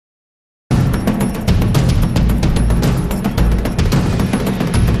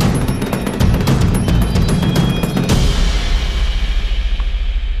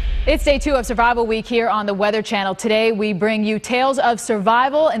It's day 2 of Survival Week here on the Weather Channel. Today we bring you tales of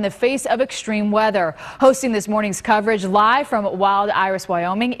survival in the face of extreme weather. Hosting this morning's coverage live from Wild Iris,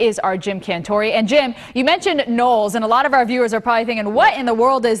 Wyoming is our Jim Cantori. And Jim, you mentioned NOLS, and a lot of our viewers are probably thinking, what in the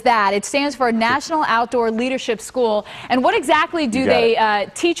world is that? It stands for National Outdoor Leadership School. And what exactly do they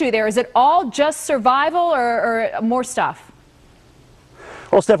teach you there? Is it all just survival or more stuff?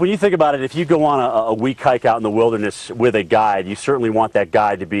 Well, Steph, when you think about it, if you go on a week hike out in the wilderness with a guide, you certainly want that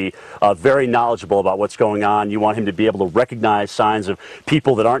guide to be very knowledgeable about what's going on. You want him to be able to recognize signs of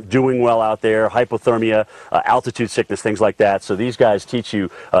people that aren't doing well out there, hypothermia, altitude sickness, things like that. So these guys teach you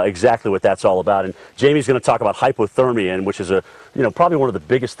exactly what that's all about. And Jamie's going to talk about hypothermia, and which is probably one of the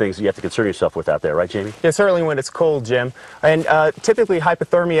biggest things that you have to concern yourself with out there, right, Jamie? Yeah, certainly when it's cold, Jim. And typically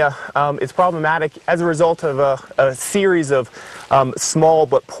hypothermia is problematic as a result of a series of small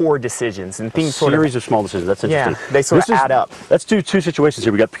but poor decisions and things. Series of small decisions. That's interesting. Yeah, they sort of add up. Let's do two situations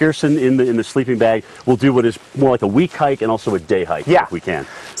here. We got Pearson in the sleeping bag. We'll do what is more like a week hike and also a day hike, if we can.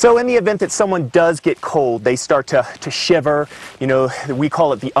 So in the event that someone does get cold, they start to shiver. You know, we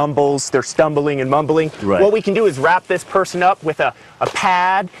call it the umbles. They're stumbling and mumbling. Right. What we can do is wrap this person up with a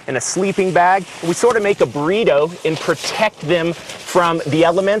pad and a sleeping bag. We sort of make a burrito and protect them from the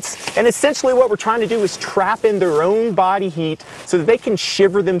elements. And essentially what we're trying to do is trap in their own body heat so that they can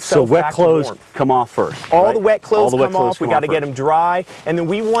shiver themselves back to warm. So wet clothes come off first. All the wet clothes come off. We got to first. get them dry, and then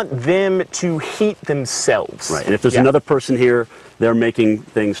we want them to heat themselves. Right. And if there's another person here, they're making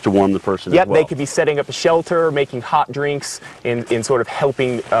things to warm the person as well. They could be setting up a shelter, making hot drinks, and sort of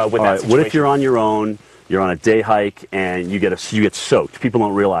helping with that situation. What if you're on your own? You're on a day hike and you get soaked. People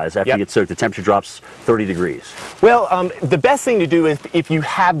don't realize after you get soaked, the temperature drops 30 degrees. Well, the best thing to do is, if you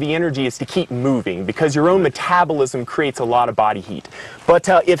have the energy, is to keep moving, because your own metabolism creates a lot of body heat. But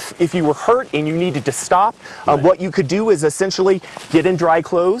if you were hurt and you needed to stop, what you could do is essentially get in dry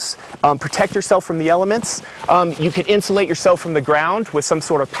clothes, protect yourself from the elements. You could insulate yourself from the ground with some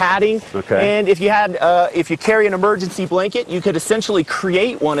sort of padding. Okay. And if you carry an emergency blanket, you could essentially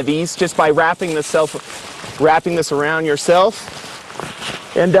create one of these just by wrapping this around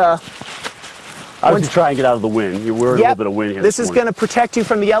yourself. And I would try and get out of the wind. You're worried a little bit of wind here. This is going to protect you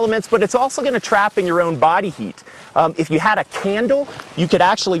from the elements, but it's also going to trap in your own body heat. If you had a candle, you could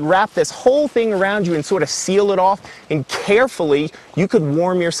actually wrap this whole thing around you and sort of seal it off, and carefully you could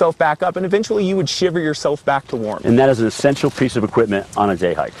warm yourself back up, and eventually you would shiver yourself back to warm. And that is an essential piece of equipment on a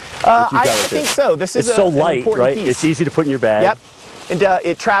day hike. I think so. This is so light, right? Piece. It's easy to put in your bag. Yep. And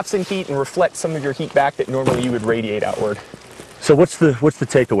it traps in heat and reflects some of your heat back that normally you would radiate outward. So what's the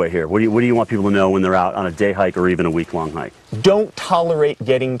takeaway here? What do you want people to know when they're out on a day hike or even a week-long hike? Don't tolerate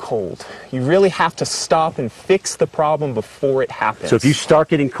getting cold. You really have to stop and fix the problem before it happens. So if you start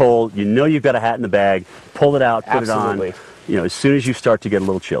getting cold, you know you've got a hat in the bag, pull it out, put it on. As soon as you start to get a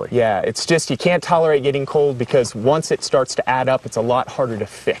little chilly. Yeah, it's just you can't tolerate getting cold, because once it starts to add up, it's a lot harder to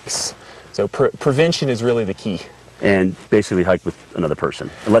fix. So prevention is really the key. And basically hike with another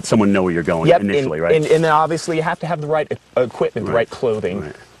person and let someone know where you're going initially, right? And then obviously you have to have the right equipment, the right clothing.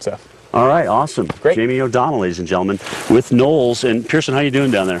 Right. So. All right, awesome. Great. Jamie O'Donnell, ladies and gentlemen, with NOLS. And Pearson, how you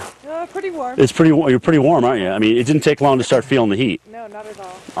doing down there? Pretty warm. It's pretty. You're pretty warm, aren't you? I mean, it didn't take long to start feeling the heat. No, not at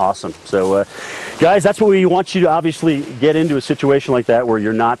all. Awesome. So, guys, that's what we want you to obviously get into a situation like that where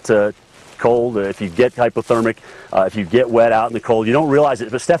you're not cold. If you get hypothermic, if you get wet out in the cold, you don't realize it.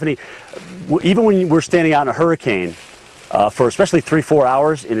 But Stephanie, even when we're standing out in a hurricane for especially 3-4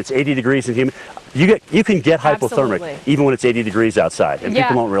 hours and it's 80 degrees and humid, you can get hypothermic even when it's 80 degrees outside, and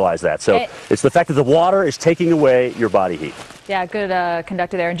people don't realize that. So it's the fact that the water is taking away your body heat. Yeah, good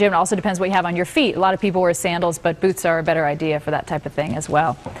conductor there. And Jim, it also depends what you have on your feet. A lot of people wear sandals, but boots are a better idea for that type of thing as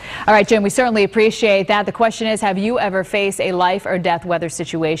well. All right, Jim, we certainly appreciate that. The question is, have you ever faced a life or death weather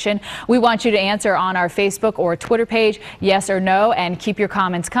situation? We want you to answer on our Facebook or Twitter page, yes or no, and keep your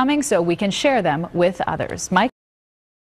comments coming so we can share them with others. Mike?